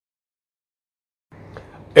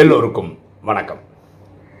எல்லோருக்கும் வணக்கம்.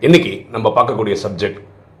 இன்னைக்கு நம்ம பார்க்கக்கூடிய subject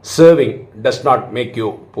serving does not make you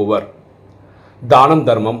poor. தானம்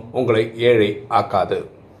தர்மம் உங்களை ஏழை ஆக்காது.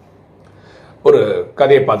 ஒரு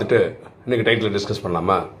கதையை பார்த்துட்டு இன்னைக்கு டைட்டில் டிஸ்கஸ்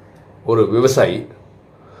பண்ணலாமா? ஒரு விவசாயி,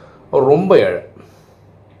 அவர் ரொம்ப ஏழை.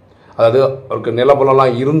 அதாவது அவருக்கு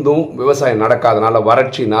நிலப்பலம்லாம் இருந்தும் விவசாயம் நடக்காதனால,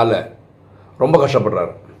 வறட்சினால ரொம்ப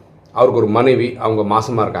கஷ்டப்படுறாரு. அவருக்கு ஒரு மனைவி, அவங்க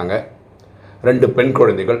மாசமாக இருக்காங்க, 2 பெண்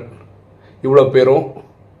குழந்தைகள். இவ்வளோ பேரும்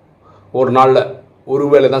ஒரு நாளில் ஒரு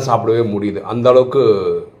வேளை தான் சாப்பிடவே முடியுது. அந்த அளவுக்கு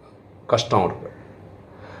கஷ்டம் அவருக்கு.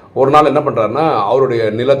 ஒரு நாள் என்ன பண்ணுறாருன்னா, அவருடைய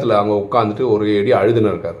நிலத்தில் அங்கே உட்காந்துட்டு ஒரு அடி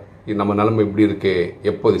அழுதுன்னு இருக்கார். நம்ம நிலைமை இப்படி இருக்கே,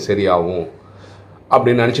 எப்போது சரியாகும்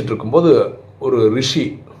அப்படின்னு நினச்சிட்டு இருக்கும்போது ஒரு ரிஷி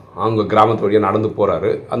அவங்க கிராமத்து வழியாக நடந்து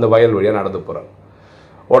போகிறாரு. அந்த வயல் வழியாக நடந்து போகிறார்.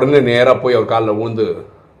 உடனே நேராக போய் அவர் காலில் விழுந்து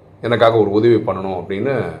எனக்காக ஒரு உதவி பண்ணணும்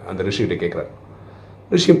அப்படின்னு அந்த ரிஷிகிட்ட கேட்குறாரு.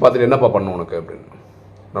 ரிஷியும் பார்த்துட்டு, என்னப்பா பண்ணணும் உனக்கு அப்படின்னு.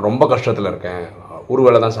 நான் ரொம்ப கஷ்டத்தில் இருக்கேன், ஒரு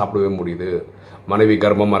வேளை தான் சாப்பிடவே முடியுது, மனைவி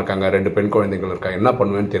கர்ப்பமாக இருக்காங்க, 2 பெண் குழந்தைகள் இருக்காங்க, என்ன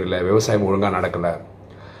பண்ணுவேன்னு தெரியல, விவசாயம் ஒழுங்காக நடக்கலை.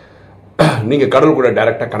 நீங்கள் கடவுள் கூட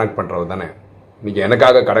டைரெக்டாக கனெக்ட் பண்ணுறது தானே, நீங்கள்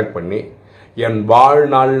எனக்காக கனெக்ட் பண்ணி என்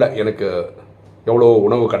வாழ்நாளில் எனக்கு எவ்வளோ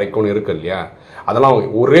உணவு கிடைக்கும்னு இருக்கு இல்லையா, அதெல்லாம்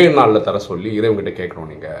ஒரே நாளில் தர சொல்லி இறைவன்கிட்ட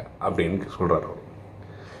கேட்கணும் நீங்கள் அப்படின்னு சொல்கிறார்.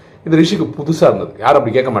 இது ரிஷிக்கு புதுசாக இருந்தது. யாரும்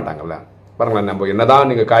அப்படி கேட்க மாட்டாங்கல்ல. பாருங்களேன், நம்ம என்னதான்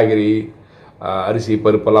நீங்கள் காய்கறி அரிசி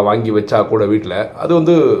பருப்பெல்லாம் வாங்கி வச்சா கூட வீட்டில்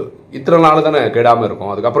அது இத்தனை நாள் தானே கெடாமல்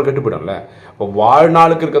இருக்கும், அதுக்கப்புறம் கெட்டு போயிடும்ல. இப்போ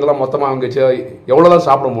வாழ்நாளுக்கு இருக்கிறதெல்லாம் மொத்தமாக வாங்கி வச்சு எவ்வளோ தான்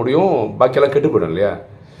சாப்பிட முடியும், பாக்கியெல்லாம் கெட்டு போயிடும் இல்லையா.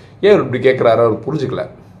 ஏன் இப்படி கேட்குறாரு, அவர் புரிஞ்சுக்கல,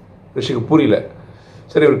 ரிஷிக்கு புரியல.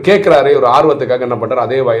 சரி, இவர் கேட்குறாரு, ஒரு ஆர்வத்துக்காக என்ன பண்ணுறாரு,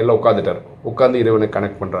 அதே வயலில் உட்காந்துட்டார். உட்காந்து இறைவனை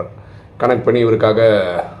கனெக்ட் பண்ணுறாரு. கனெக்ட் பண்ணி இவருக்காக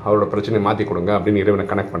அவரோட பிரச்சனையை மாற்றி கொடுங்க அப்படின்னு இறைவனை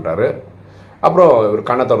கனெக்ட் பண்ணுறாரு. அப்புறம் இவர்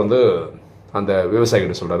கண்ணை திறந்து அந்த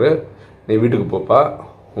விவசாயிகிட்ட சொல்கிறாரு, நீ வீட்டுக்கு போப்பா,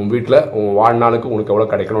 உன் வீட்டில் உன் வாழ்நாளுக்கு உனக்கு எவ்வளோ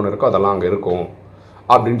கிடைக்கணும்னு இருக்கோ அதெல்லாம் அங்கே இருக்கும்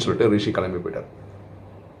அப்படின்னு சொல்லிட்டு ரிஷி கிளம்பி போயிட்டார்.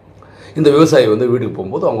 இந்த விவசாயி வீட்டுக்கு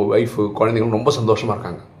போகும்போது அவங்க ஒய்ஃபு குழந்தைங்களும் ரொம்ப சந்தோஷமாக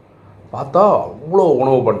இருக்காங்க. பார்த்தா அவ்வளோ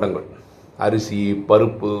உணவு பண்டங்கள், அரிசி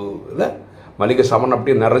பருப்பு இல்லை மளிகை சாமான்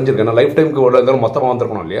அப்படியே நிறைஞ்சிருக்கு. ஏன்னா லைஃப் டைமுக்கு ஒரு இருந்தாலும் மொத்தமாக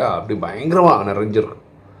வந்திருக்கணும் இல்லையா, அப்படி பயங்கரமாக நிறைஞ்சிருக்கு.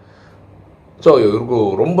 ஸோ இவருக்கு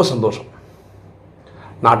ரொம்ப சந்தோஷம்.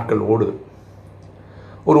 நாட்கள் ஓடுது.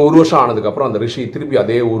 ஒரு வருஷம் ஆனதுக்கப்புறம் அந்த ரிஷி திருப்பி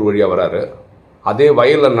அதே ஊர் வழியாக வராரு. அதே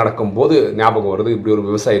வயலில் நடக்கும்போது ஞாபகம் வருது, இப்படி ஒரு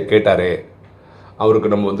விவசாயி கேட்டாரே, அவருக்கு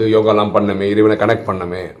நம்ம யோகாலாம் பண்ணமே, இறைவனை கனெக்ட்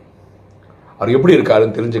பண்ணமே, அவர் எப்படி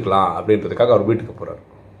இருக்காருன்னு தெரிஞ்சுக்கலாம் அப்படின்றதுக்காக அவர் வீட்டுக்கு போகிறார்.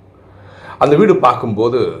 அந்த வீடு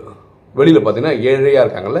பார்க்கும்போது வெளியில் பார்த்தீங்கன்னா ஏழையாக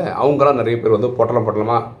இருக்காங்கல்ல, அவங்களாம் நிறைய பேர்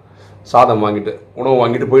பொட்டலமாக சாதம் வாங்கிட்டு உணவு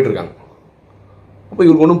வாங்கிட்டு போயிட்டுருக்காங்க. அப்போ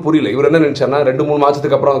இவருக்கு ஒன்றும் புரியல. இவர் என்ன நினச்சார்னா, 2-3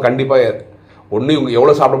 மாதத்துக்கு அப்புறம் கண்டிப்பாக ஒன்று இவங்க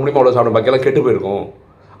எவ்வளோ சாப்பிட முடியுமோ அவ்வளோ சாப்பிட, பாக்கியெல்லாம் கெட்டு போயிருக்கும்,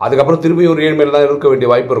 அதுக்கப்புறம் திரும்பி ஒரு ஏழ்மையில் தான் இருக்க வேண்டிய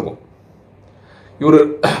வாய்ப்பு இருக்கும். இவர்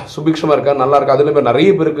சுபிக்ஷமாக இருக்கா, நல்லா இருக்கா, அதில் இப்போ நிறைய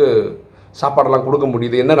பேருக்கு சாப்பாடெல்லாம் கொடுக்க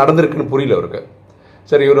முடியுது, என்ன நடந்திருக்குன்னு புரியல அவருக்கு.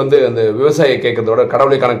 சரி, இவர் அந்த விவசாயியை கேட்கறதோட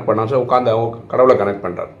கடவுளை கனெக்ட் பண்ணால் உட்காந்து அவங்க கடவுளை கனெக்ட்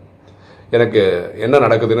பண்ணுறார். எனக்கு என்ன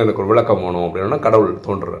நடக்குதுன்னு எனக்கு ஒரு விளக்கம் வேணும் அப்படின்னா கடவுள்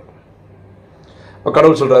தோன்றுறார். இப்போ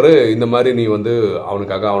கடவுள் சொல்கிறாரு, இந்த மாதிரி நீ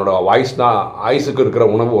அவனுக்காக அவனோட ஆயுசுக்கு இருக்கிற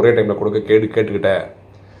உணவு ஒரே டைமில் கொடுக்க கேட்டுக்கிட்ட,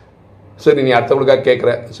 சரி நீ அடுத்தவங்களுக்காக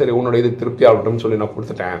கேட்குற, சரி உன்னோட இது திருப்தி ஆகட்டும்னு சொல்லி நான்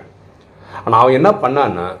கொடுத்துட்டேன். ஆனால் அவன் என்ன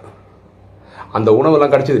பண்ணான்னா, அந்த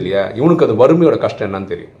உணவெல்லாம் கிடச்சது இல்லையா, இவனுக்கு அது வறுமையோட கஷ்டம்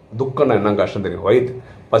என்னன்னு தெரியும், துக்கம்னா என்ன கஷ்டம் தெரியும், வயிற்று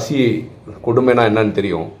பசி கொடுமைனா என்னன்னு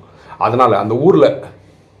தெரியும். அதனால் அந்த ஊரில்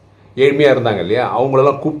ஏழ்மையாக இருந்தாங்க இல்லையா,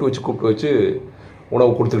 அவங்களெல்லாம் கூப்பிட்டு வச்சு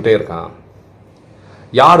உணவு கொடுத்துக்கிட்டே இருக்கான்.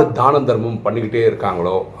 யார் தான தர்மம் பண்ணிக்கிட்டே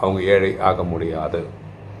இருக்காங்களோ அவங்க ஏழை ஆக முடியாது.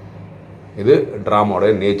 இது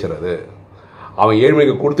ட்ராமாவோட நேச்சர். அது அவன்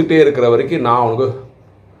ஏழ்மைக்கு கொடுத்துட்டே இருக்கிற வரைக்கும் நான் அவனுக்கு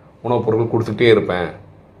உணவுப் பொருட்கள் கொடுத்துக்கிட்டே இருப்பேன்,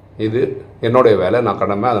 இது என்னுடைய வேலை, நான்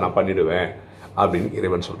கடமை, அதை நான் பண்ணிவிடுவேன் அப்படின்னு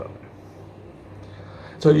இறைவன் சொல்கிறார்.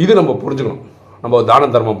 ஸோ இது நம்ம புரிஞ்சுக்கணும். நம்ம தான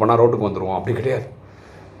தர்மம் பண்ணால் ரோட்டுக்கு வந்துடுவோம் அப்படி கிடையாது.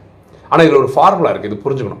 ஆனால் இதில் ஒரு ஃபார்முலா இருக்குது, இது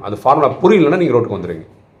புரிஞ்சுக்கணும். அது ஃபார்முலா புரியலன்னா நீங்கள் ரோட்டுக்கு வந்துடுங்க.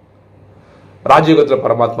 ராஜயோகத்தில்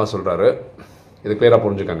பரமாத்மா சொல்கிறாரு, இது கிளியராக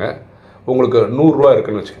புரிஞ்சுக்கோங்க. உங்களுக்கு 100 ரூபா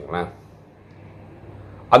இருக்குன்னு வச்சுக்கோங்களேன்,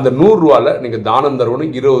 அந்த 100 ரூபாவில் நீங்கள் தானம்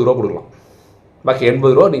தருவன்னு 20 ரூபா கொடுக்கலாம், பாக்கி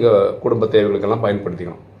 80 ரூபா நீங்கள் குடும்ப தேவைகளுக்கெல்லாம்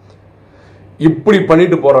பயன்படுத்திக்கணும். இப்படி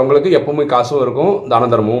பண்ணிட்டு போகிறவங்களுக்கு எப்பவுமே காசும் இருக்கும், தான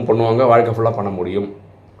தர்மமும் பண்ணுவாங்க, வாழ்க்கை ஃபுல்லாக பண்ண முடியும்.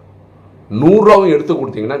 100 ரூபாவும் எடுத்து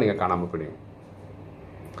கொடுத்தீங்கன்னா நீங்கள் காணாமல் போயிடுவீங்க.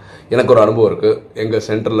 எனக்கு ஒரு அனுபவம் இருக்குது. எங்கள்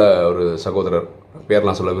சென்டரில் ஒரு சகோதரர்,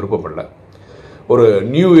 பேர்லாம் சொல்ல விருப்பப்படல, ஒரு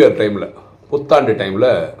நியூ இயர் டைமில், புத்தாண்டு டைமில்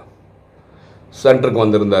சென்டருக்கு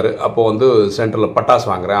வந்திருந்தார். அப்போது சென்டரில் பட்டாசு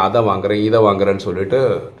வாங்குகிறேன், அதை வாங்குகிறேன், இதை வாங்குறேன்னு சொல்லிட்டு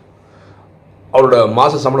அவரோட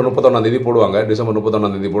மாத சம்பளம் 31ஆம் தேதி போடுவாங்க, டிசம்பர்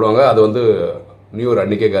 31ஆம் தேதி போடுவாங்க. அது நியூ இயர்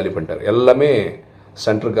அன்றைக்கே காலி பண்ணிட்டார். எல்லாமே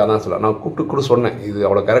சென்டருக்காக தான் சொல்ல. நான் கூப்பிட்டு சொன்னேன், இது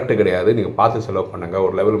அவ்வளோ கரெக்டு கிடையாது, நீங்கள் பார்த்து செலவு பண்ணுங்க,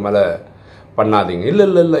 ஒரு லெவல் மேலே பண்ணாதீங்க.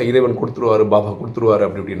 இல்லை இறைவன் கொடுத்துருவாரு, பாபா கொடுத்துருவாரு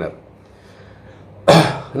அப்படி இப்படின்னார்.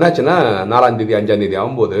 என்னாச்சுன்னா 4ஆம் தேதி 5ஆம் தேதி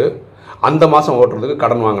ஆகும்போது அந்த மாதம் ஓட்டுறதுக்கு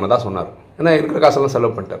கடன் வாங்கினதா சொன்னார். ஏன்னா இருக்கிற காசெல்லாம்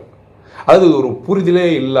செலவு பண்ணிட்டார். அது ஒரு புரிதலே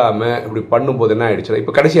இல்லாமல் இப்படி பண்ணும்போது என்ன ஆகிடுச்சு,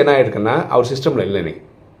 இப்போ கடைசி என்ன ஆகிடுக்குன்னா அவர் சிஸ்டமில் இல்லை. நீங்கள்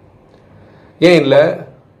ஏன் இல்லை,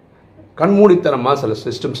 கண்மூடித்தனமாக சில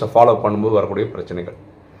சிஸ்டம்ஸை ஃபாலோ பண்ணும்போது வரக்கூடிய பிரச்சனைகள்.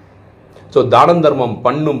 ஸோ தானம் தர்மம்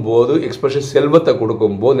பண்ணும்போது எக்ஸ்பெஷலி செல்வத்தை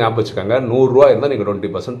கொடுக்கும்போது ஞாபகம் வச்சுக்கோங்க, 100 ரூபா இருந்தால் நீங்கள்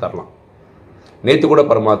 20% தரலாம். நேற்று கூட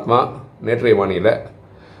பரமாத்மா நேற்றைய வாணியில்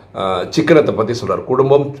சிக்கனத்தை பற்றி சொல்கிறார்.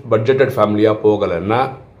 குடும்பம் பட்ஜெட்டட் ஃபேமிலியாக போகலைன்னா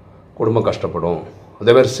குடும்பம் கஷ்டப்படும்.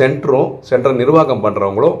 அதேமாதிரி சென்டரை நிர்வாகம்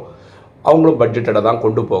பண்ணுறவங்களும் அவங்களும் பட்ஜெட்டடாக தான்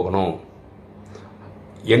கொண்டு போகணும்.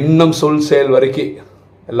 எண்ணம் சொல் செயல் வரைக்கும்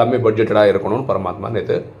எல்லாமே பட்ஜெட்டடாக இருக்கணும்னு பரமாத்மா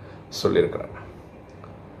நேற்று சொல்லியிருக்கிறார்.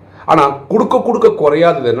 ஆனால் கொடுக்க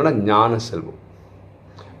குறையாதது என்னென்னா ஞான செல்வம்.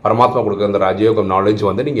 பரமாத்மா கொடுக்குற அந்த ராஜயோகம் நாலேஜ்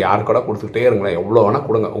நீங்கள் யாரு கூட கொடுத்துக்கிட்டே இருங்களேன், எவ்வளோ வேணால்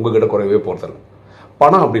கொடுங்க, உங்ககிட்ட குறையவே போகிறதில்ல.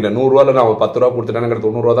 பணம் அப்படின்னா 100 ரூபாவில் நான் 10 ரூபா கொடுத்துட்டேனுங்கிறது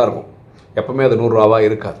 90 ரூபா தான் இருக்கும். எப்பவுமே அது 100 ரூபாவாக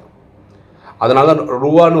இருக்காது. அதனால தான்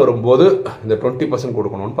ரூபான்னு வரும்போது இந்த 20%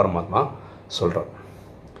 கொடுக்கணும்னு பரமாத்மா சொல்கிறார்.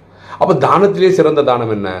 அப்போ தானத்திலே சிறந்த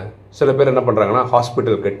தானம் என்ன? சில பேர் என்ன பண்ணுறாங்கன்னா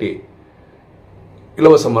ஹாஸ்பிட்டல் கட்டி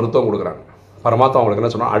இலவச மருத்துவம் கொடுக்குறாங்க. பரமாத்மா அவங்களுக்கு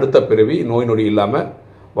என்ன சொன்னால், அடுத்த பிறவி நோய் நொடி இல்லாமல்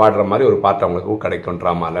வாடுற மாதிரி ஒரு பாட்டு அவங்களுக்கு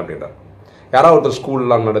கிடைக்கும்ன்றாமல் அப்படின்றார். யாராவது ஒருத்தர்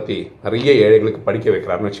ஸ்கூல்லாம் நடத்தி நிறைய ஏழைகளுக்கு படிக்க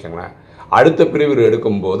வைக்கிறாருன்னு வச்சுக்கோங்களேன், அடுத்த பிரிவு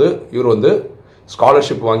எடுக்கும்போது இவர்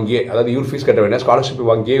ஸ்காலர்ஷிப் வாங்கியே, அதாவது இவர் ஃபீஸ் கட்ட வேண்டிய ஸ்காலர்ஷிப்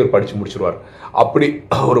வாங்கியே இவர் படித்து முடிச்சிருவார். அப்படி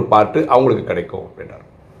ஒரு பாட்டு அவங்களுக்கு கிடைக்கும் அப்படின்றார்.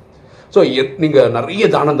 ஸோ நீங்கள் நிறைய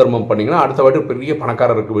தான தர்மம் பண்ணிங்கன்னா அடுத்த வாட்டி பெரிய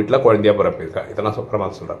பணக்காரருக்கு வீட்டில் குழந்தையா பிறப்பிருக்கா, இதெல்லாம்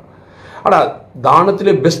பரமாத்மா சொல்கிறார். ஆனால்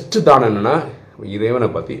தானத்திலே பெஸ்ட்டு தானம் என்னென்னா இறைவனை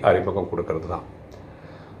பற்றி அறிமுகம் கொடுக்கறது தான்.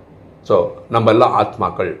 ஸோ நம்ம எல்லாம்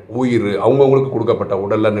ஆத்மாக்கள், உயிர் அவங்கவுங்களுக்கு கொடுக்கப்பட்ட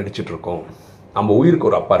உடலில் நடிச்சிட்டு இருக்கோம். நம்ம உயிருக்கு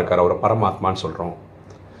ஒரு அப்பா இருக்கார், அவரை பரமாத்மான்னு சொல்கிறோம்.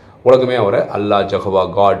 உலகமே அவரை அல்லா, ஜஹவா,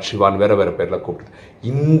 காட், சிவான் வேறு பேரில் கூப்பிடுது.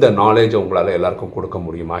 இந்த நாலேஜை உங்களால் எல்லாருக்கும் கொடுக்க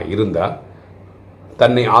முடியுமா? இருந்தால்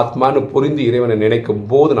தன்னை ஆத்மானு புரிந்து இறைவனை நினைக்கும்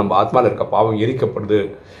போது நம்ம ஆத்மாவில் இருக்க பாவம் எரிக்கப்படுது.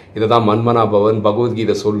 இதை தான் மன்மனா பவன்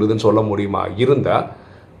பகவத்கீதை சொல்லுதுன்னு சொல்ல முடியுமா? இருந்தால்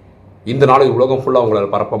இந்த நாளைக்கு உலகம் ஃபுல்லாக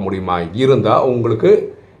உங்களால் பரப்ப முடியுமா? இருந்தால் உங்களுக்கு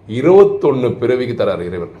 21 பிறவிக்கு தரார்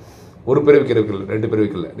இறைவன். ஒரு பிறவிக்கு இல்லை, 2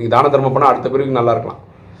 பிறவிக்கு இல்லை. நீங்கள் தான தர்மம் பண்ணால் அடுத்த பிறவிக்கு நல்லா இருக்கலாம்.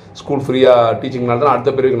 ஸ்கூல் ஃப்ரீயாக டீச்சிங்னால தான்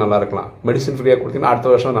அடுத்த பிறவிக்கு நல்லா இருக்கலாம். மெடிசன் ஃப்ரீயாக கொடுத்தீங்கன்னா அடுத்த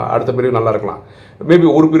வருஷம் அடுத்த பிறவி நல்லா இருக்கலாம். மேபி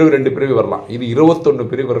ஒரு பிறவி 2 பிறவி வரலாம். இது 21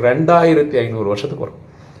 பிறவி, 2500 வருஷத்துக்கு வரும்.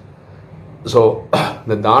 ஸோ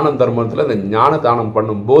இந்த தானம் தர்மத்தில் இந்த ஞான தானம்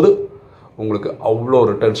பண்ணும்போது உங்களுக்கு அவ்வளோ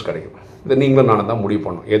ரிட்டர்ன்ஸ் கிடைக்கும். இதை நீங்களும் நானும் தான் முடிவு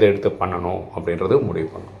பண்ணணும், எதை எடுத்து பண்ணணும் அப்படின்றது முடிவு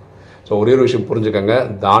பண்ணணும். ஸோ ஒரே ஒரு விஷயம் புரிஞ்சுக்கங்க,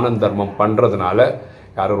 தானம் தர்மம் பண்ணுறதுனால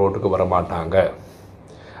யாரும் ரோட்டுக்கு வர மாட்டாங்க.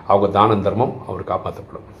 அவங்க தானம் தர்மம் அவர்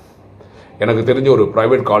காப்பாற்றப்படும். எனக்கு தெரிஞ்ச ஒரு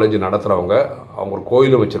ப்ரைவேட் காலேஜ் நடத்துகிறவங்க, அவங்க ஒரு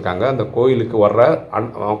கோயிலும் வச்சுருக்காங்க. அந்த கோயிலுக்கு வர்ற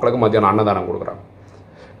மக்களுக்கு மத்தியானம் அன்னதானம் கொடுக்குறாங்க.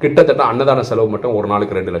 கிட்டத்தட்ட அன்னதான செலவு மட்டும் ஒரு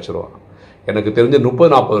நாளைக்கு 2 லட்சம் ரூபா. எனக்கு தெரிஞ்ச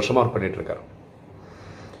 30-40 வருஷமாக அவர் பண்ணிகிட்ருக்கார்.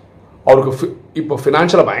 அவருக்கு இப்போ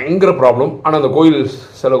ஃபினான்ஷியலாக பயங்கர ப்ராப்ளம். ஆனால் அந்த கோயில்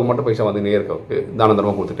செலவுக்கு மட்டும் பைசா வந்துன்னே இருக்க, தான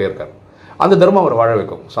தர்மம் கொடுத்துட்டே இருக்கார். அந்த தர்மம் அவர் வாழ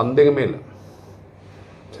வைக்கும், சந்தேகமே இல்லை.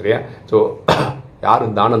 சரியா? ஸோ யார்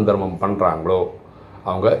தான தர்மம் பண்ணுறாங்களோ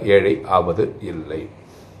அவங்க ஏழை ஆவது இல்லை.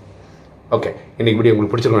 ஓகே, இன்றைக்கி வீடியோ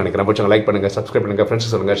உங்களுக்கு பிடிச்சிருக்குன்னு நினைக்கிறேன். பிடிச்சவங்க லைக் பண்ணுங்கள், சப்ஸ்கிரைப் பண்ணுங்கள்,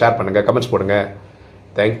 ஃப்ரெண்ட்ஸ் சொல்லுங்கள், ஷேர் பண்ணுங்கள், கமெண்ட்ஸ் போடுங்கள்.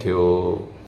 தேங்க்யூ.